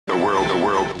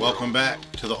welcome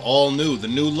back to the all-new, the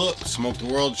new look, Smoke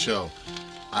the World show.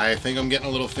 I think I'm getting a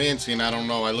little fancy, and I don't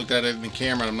know. I looked at it in the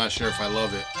camera, and I'm not sure if I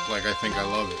love it like I think I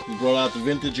love it. We brought out the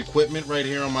vintage equipment right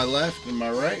here on my left and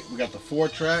my right. We got the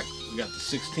 4-track, we got the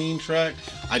 16-track.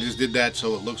 I just did that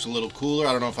so it looks a little cooler.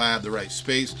 I don't know if I have the right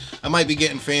space. I might be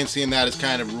getting fancy, and that is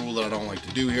kind of a rule that I don't like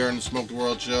to do here on the Smoke the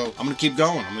World show. I'm going to keep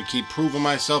going. I'm going to keep proving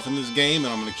myself in this game,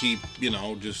 and I'm going to keep, you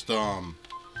know, just,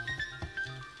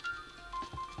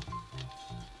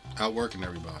 outworking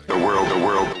everybody. The world.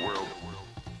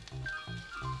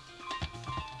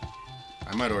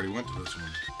 I might already went to this one.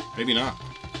 Maybe not.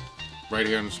 Right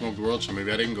here on the Smoke the World show.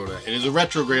 Maybe I didn't go to that. It is a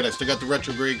retrograde. I still got the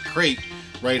retrograde crate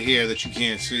right here that you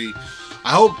can't see. I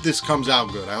hope this comes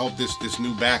out good. I hope this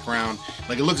new background,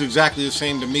 like, it looks exactly the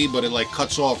same to me, but it like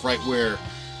cuts off right where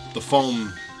the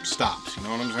foam stops. You know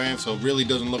what I'm saying? So it really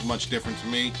doesn't look much different to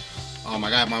me. I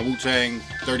got my Wu-Tang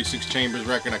 36 Chambers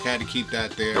record. I had to keep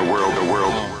that there. The world.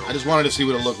 I just wanted to see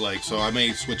what it looked like, so I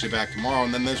may switch it back tomorrow,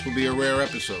 and then this will be a rare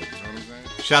episode. You know what I'm saying?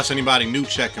 Shouts to anybody new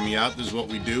checking me out. This is what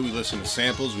we do. We listen to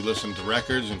samples, we listen to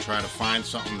records, and try to find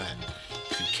something that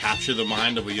could capture the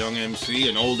mind of a young MC,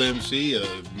 an old MC, a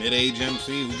mid-age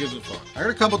MC. Who gives a fuck? I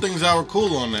heard a couple things that were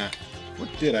cool on that. What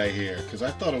did I hear? Because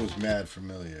I thought it was mad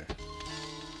familiar.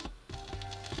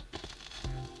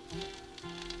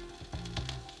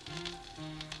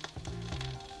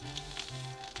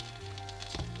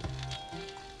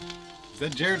 Is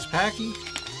that Jared's Packy?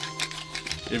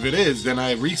 If it is, then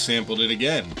I resampled it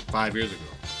again 5 years ago.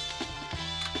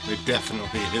 It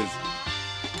definitely is.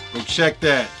 Go check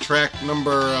that. Track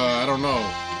number, I don't know.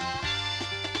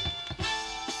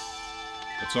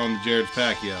 It's on the Jared's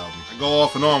Packy album. I go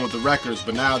off and on with the records,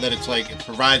 but now that it's like, it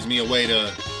provides me a way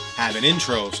to have an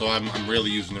intro, so I'm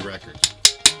really using the records.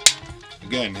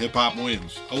 Again, hip-hop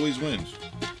wins. Always wins.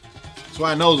 That's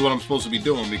why I know what I'm supposed to be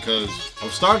doing, because I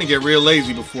was starting to get real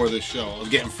lazy before this show. I was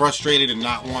getting frustrated and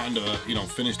not wanting to, you know,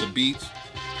 finish the beats.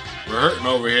 We're hurting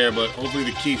over here, but hopefully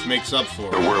the Keith makes up for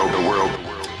it. The world. I'm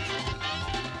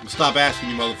gonna stop asking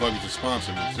you motherfuckers to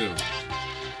sponsor me, too.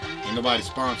 Ain't nobody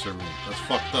sponsoring me. That's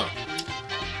fucked up.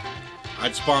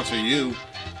 I'd sponsor you.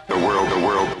 The world. I'm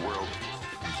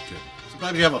just kidding.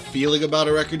 Sometimes you have a feeling about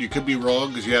a record. You could be wrong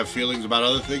because you have feelings about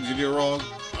other things and you're wrong.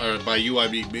 Or by you, I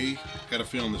mean me. Got a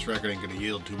feeling this record ain't gonna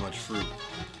yield too much fruit.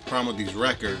 Problem with these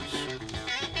records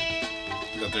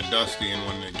is that they're dusty, and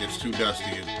when it gets too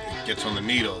dusty, it gets on the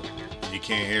needle, and you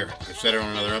can't hear it. I've said it on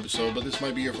another episode, but this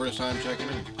might be your first time checking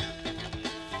in.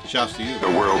 Shouts to you. The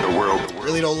world.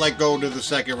 Really don't like going to the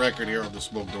second record here on the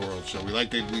Smoke the World show. We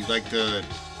like to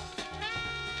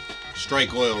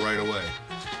strike oil right away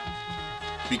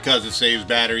because it saves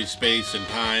battery space and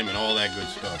time and all that good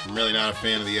stuff. I'm really not a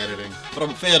fan of the editing, but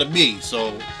I'm a fan of me,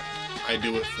 so I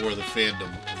do it for the fandom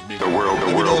of me. The world.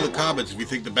 Let me know in the comments if you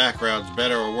think the background's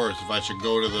better or worse, if I should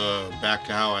go to the back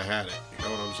to how I had it. You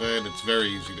know what I'm saying? It's very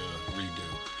easy to redo.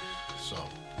 So,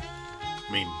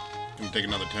 I mean, it can take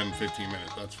another 10, 15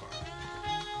 minutes. That's fine.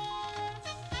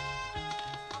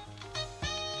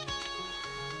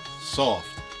 Soft.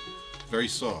 Very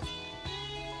soft.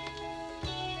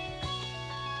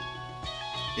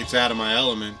 It's out of my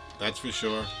element, that's for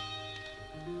sure.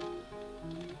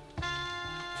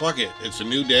 Fuck it. It's a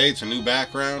new day, it's a new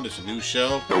background, it's a new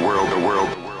show. The world.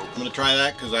 I'm gonna try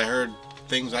that because I heard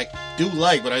things I do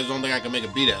like, but I just don't think I can make a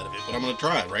beat out of it. But I'm gonna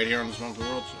try it right here on the Smoke the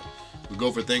World show. We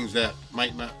go for things that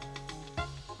might not. Here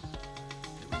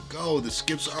we go. The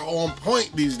skips are on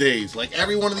point these days. Like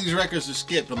every one of these records is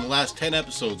skipped in the last 10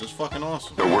 episodes. It's fucking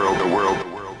awesome. The world.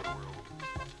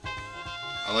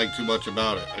 I like too much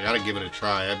about it. I gotta give it a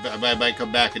try. I might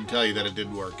come back and tell you that it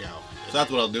didn't work out. So that's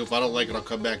what I'll do. If I don't like it, I'll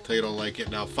come back, tell you I don't like it,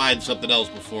 and I'll find something else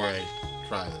before I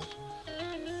try this.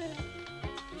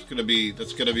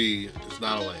 It's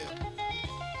not a layup.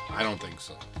 I don't think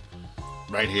so.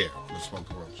 Right here, on the Smoke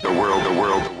the World show. The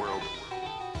world.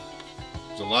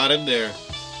 There's a lot in there.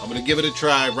 I'm gonna give it a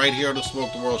try right here on the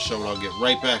Smoke the World show, and I'll get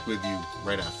right back with you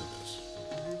right after this.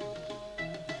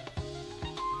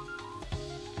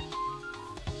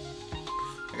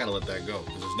 I gotta let that go,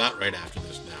 because it's not right after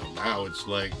this now. Now it's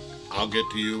like, I'll get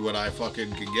to you when I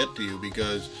fucking can get to you,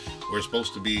 because we're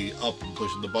supposed to be up and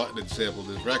pushing the button and sample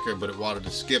this record, but it wanted to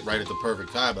skip right at the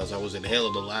perfect time as I was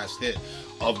inhaling the last hit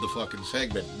of the fucking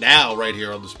segment. Now, right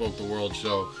here on the Smoke the World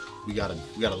show, we got a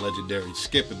legendary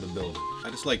skip in the building. I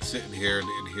just like sitting here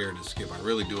and hearing the skip. I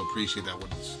really do appreciate that when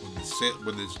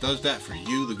this does that for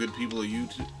you, the good people of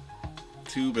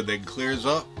YouTube, and then clears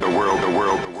up. The world.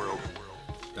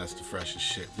 That's the freshest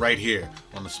shit right here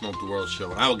on the Smoke the World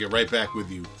show. And I will get right back with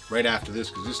you right after this,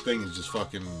 because this thing has just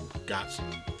fucking got some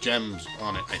gems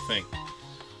on it, I think.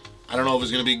 I don't know if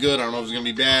it's gonna be good. I don't know if it's gonna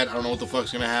be bad. I don't know what the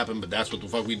fuck's gonna happen, but that's what the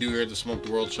fuck we do here at the Smoke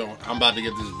the World Show. I'm about to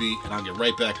get this beat, and I'll get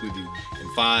right back with you in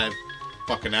 5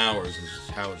 fucking hours. This is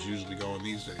how it's usually going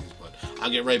these days, but I'll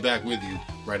get right back with you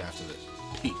right after this.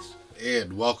 Peace.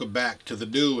 And welcome back to the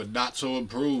new and not so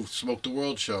improved Smoke the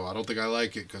World Show. I don't think I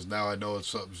like it because now I know it's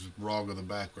something's wrong in the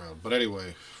background. But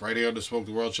anyway, right here on the Smoke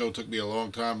the World Show, took me a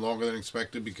long time, longer than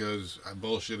expected, because I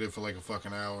bullshitted for like a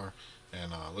fucking hour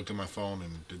and looked at my phone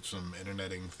and did some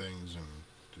interneting things and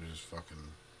did just fucking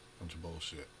bunch of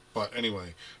bullshit. But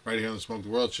anyway, right here on the Smoke the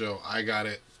World Show, I got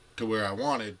it to where I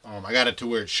wanted. I got it to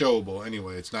where it's showable.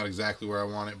 Anyway, it's not exactly where I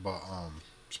want it, but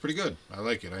it's pretty good. I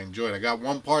like it. I enjoy it. I got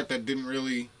one part that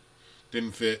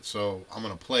didn't fit, so I'm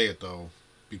gonna play it though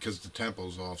because the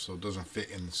tempo's off, so it doesn't fit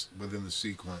within the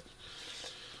sequence,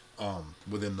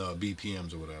 within the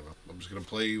BPMs or whatever. I'm just gonna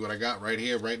play you what I got right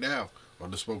here, right now on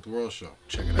the Smoke the World Show.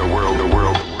 Check it out. The world, the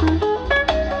world, the world.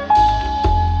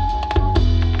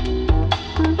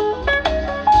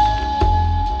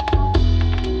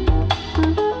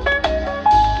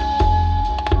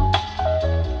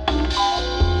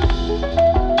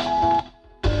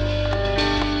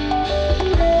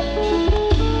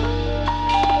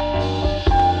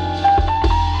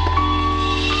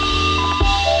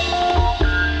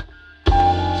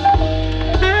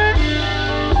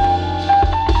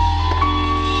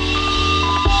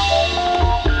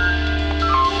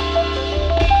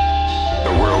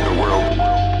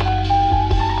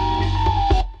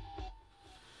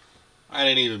 I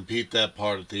didn't even peep that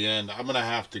part at the end. I'm gonna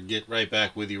have to get right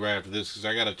back with you right after this because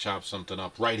I gotta chop something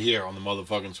up right here on the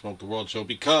motherfucking Smoke the World Show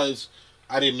because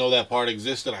I didn't know that part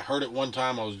existed. I heard it one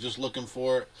time. I was just looking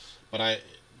for it, but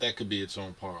that could be its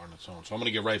own part on its own. So I'm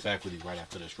gonna get right back with you right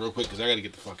after this, real quick, because I gotta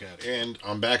get the fuck out of here. And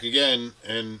I'm back again,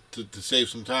 and to save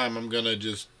some time, I'm gonna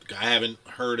I haven't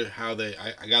heard it how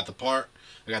I got the part.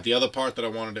 I got the other part that I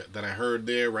wanted that I heard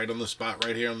there right on the spot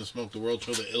right here on the Smoke the World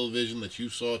Show, the ill vision that you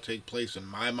saw take place in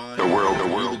my mind. The world, the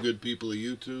you, world. the good people of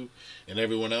YouTube, and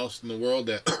everyone else in the world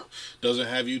that doesn't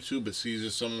have YouTube but sees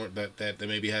it somewhere that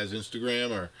maybe has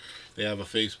Instagram or they have a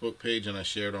Facebook page, and I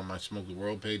shared on my Smoke the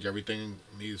World page. Everything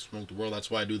needs Smoke the World.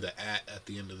 That's why I do the at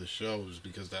the end of the show, is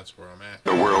because that's where I'm at.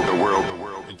 The world, the world, the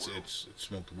world. It's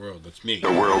Smoke the World. That's me.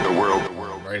 The world, the world, the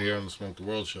world. Right here on the Smoke the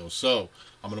World Show. So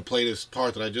I'm gonna play this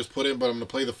part that I just put in, but I'm gonna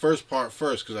play the first part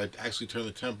first because I actually turned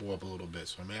the tempo up a little bit,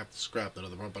 so I may have to scrap that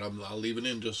other part. But I'll leave it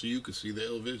in just so you can see the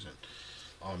ill vision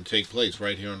take place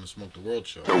right here on the Smoke the World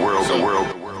Show. The world, so the world,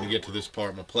 the world. I'm gonna get to this part.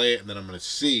 I'm gonna play it, and then I'm gonna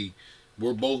see.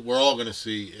 We're all gonna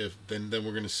see if then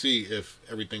we're gonna see if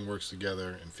everything works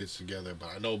together and fits together. But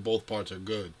I know both parts are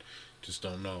good. Just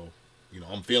don't know.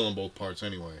 I'm feeling both parts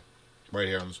anyway. Right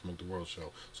here on the Smoke the World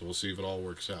Show. So we'll see if it all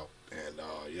works out. And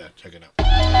yeah, check it out.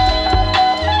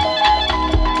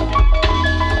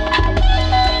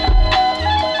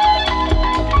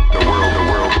 The world,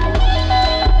 the world.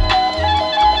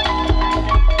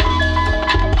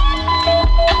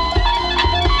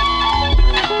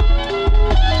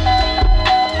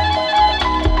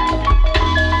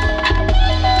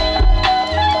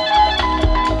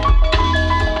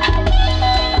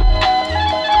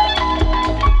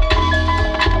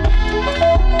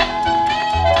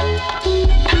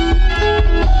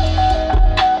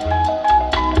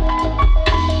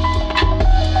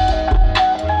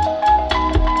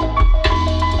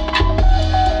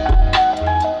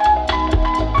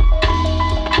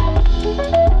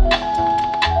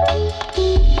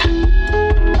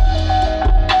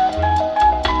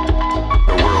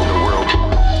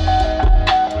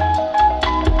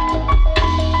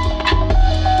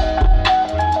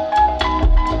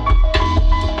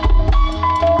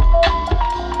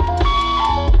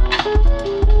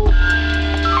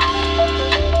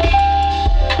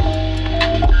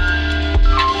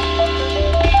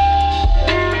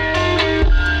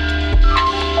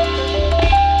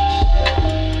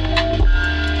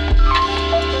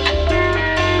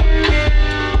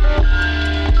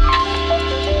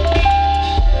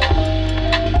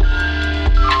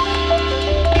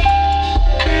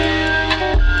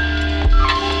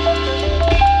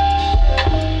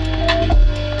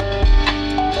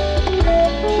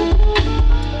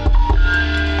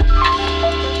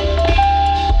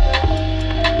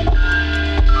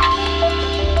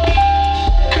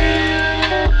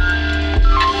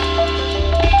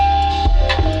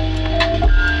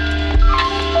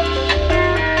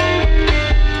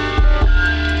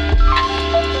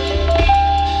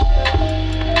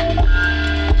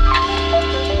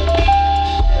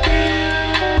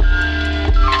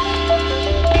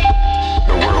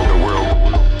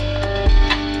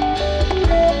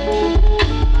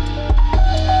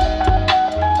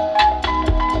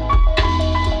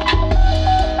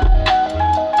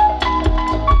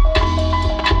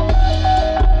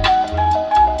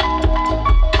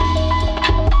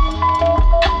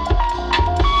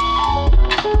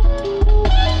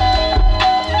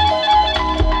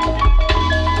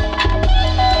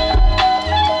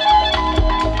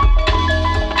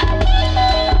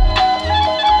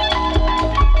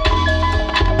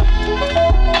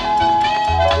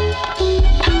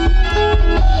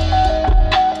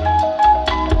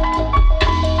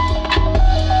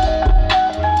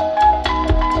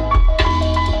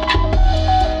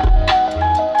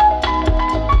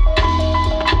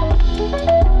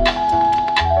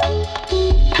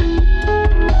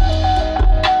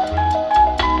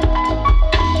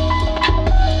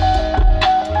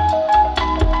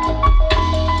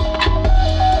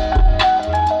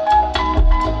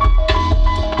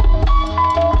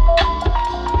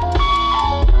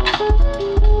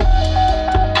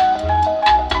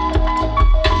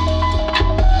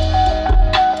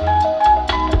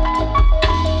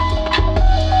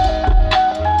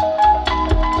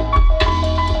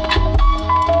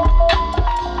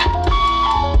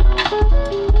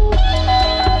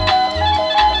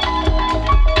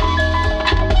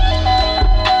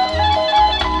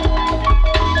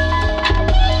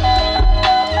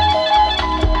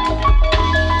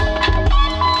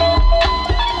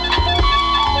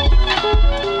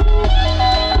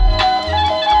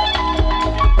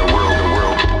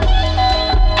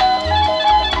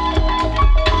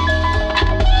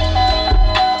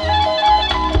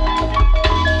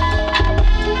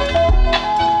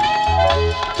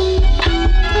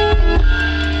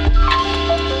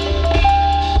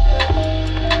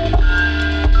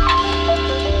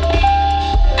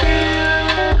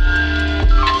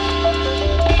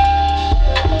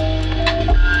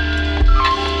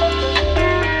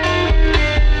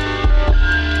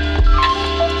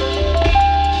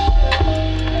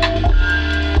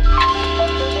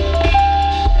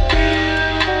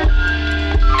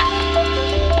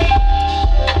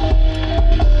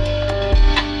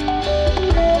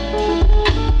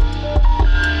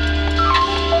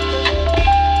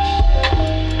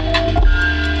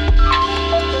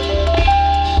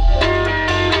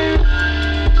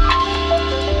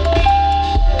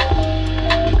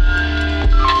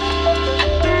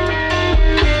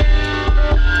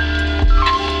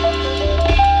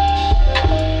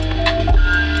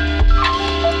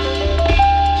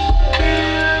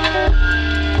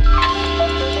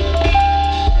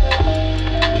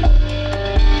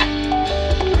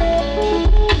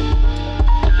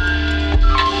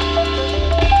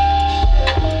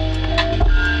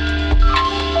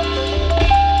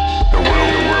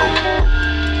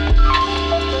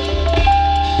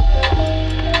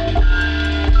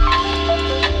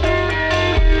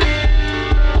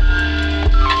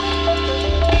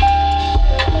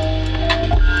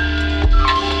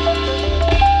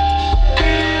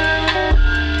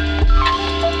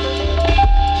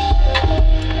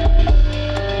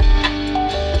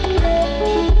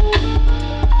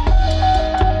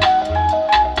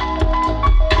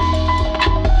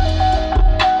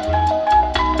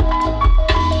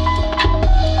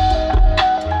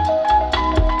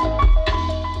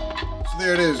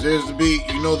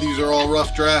 these are all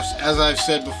rough drafts. As I've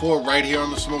said before, right here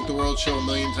on the Smoke the World show a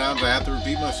million times, I have to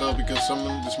repeat myself because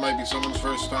this might be someone's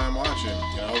first time watching.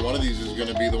 You know, one of these is going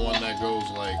to be the one that goes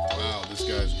like, wow, this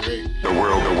guy's great. The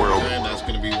world. And that's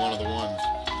going to be one of the ones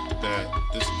that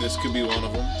this could be one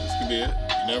of them. This could be it.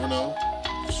 You never know.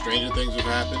 Stranger things have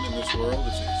happened in this world.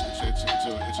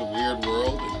 It's a weird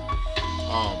world,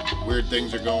 and weird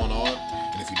things are going on.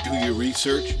 And if you do your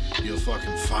research, you'll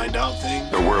fucking find out things.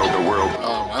 The world.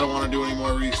 I don't want to do any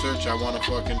more research. I want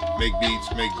to fucking make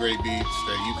great beats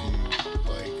that you can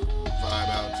like vibe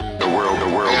out to. The world.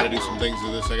 I gotta do some things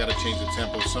to this. I gotta change the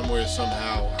tempo somewhere,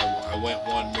 somehow. I went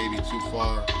one maybe too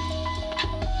far.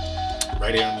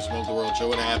 Right here on the Smoke the World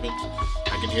show, it happens.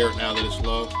 I can hear it now that it's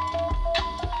low.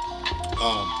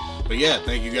 But yeah,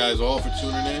 thank you guys all for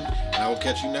tuning in, and I will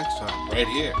catch you next time right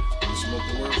here on the Smoke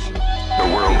the World show.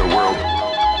 The world.